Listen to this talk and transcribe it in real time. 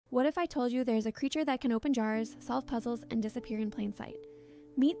What if I told you there's a creature that can open jars, solve puzzles, and disappear in plain sight?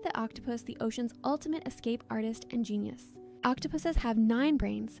 Meet the octopus, the ocean's ultimate escape artist and genius. Octopuses have 9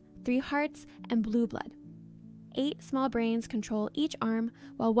 brains, 3 hearts, and blue blood. 8 small brains control each arm,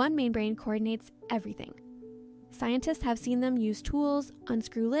 while 1 main brain coordinates everything. Scientists have seen them use tools,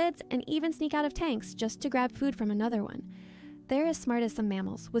 unscrew lids, and even sneak out of tanks just to grab food from another one. They're as smart as some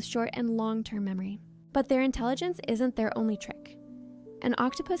mammals, with short and long-term memory. But their intelligence isn't their only trick. An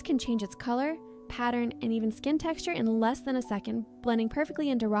octopus can change its color, pattern, and even skin texture in less than a second, blending perfectly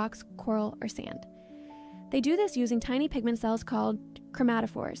into rocks, coral, or sand. They do this using tiny pigment cells called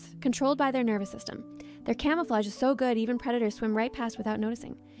chromatophores, controlled by their nervous system. Their camouflage is so good even predators swim right past without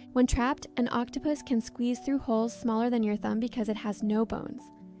noticing. When trapped, an octopus can squeeze through holes smaller than your thumb because it has no bones.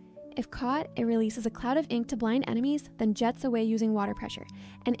 If caught, it releases a cloud of ink to blind enemies, then jets away using water pressure.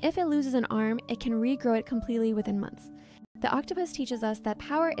 And if it loses an arm, it can regrow it completely within months. The octopus teaches us that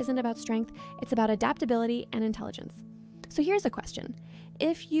power isn't about strength, it's about adaptability and intelligence. So here's a question.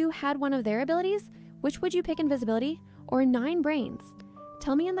 If you had one of their abilities, which would you pick, invisibility or 9 brains?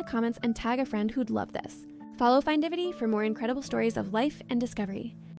 Tell me in the comments and tag a friend who'd love this. Follow Findivity for more incredible stories of life and discovery.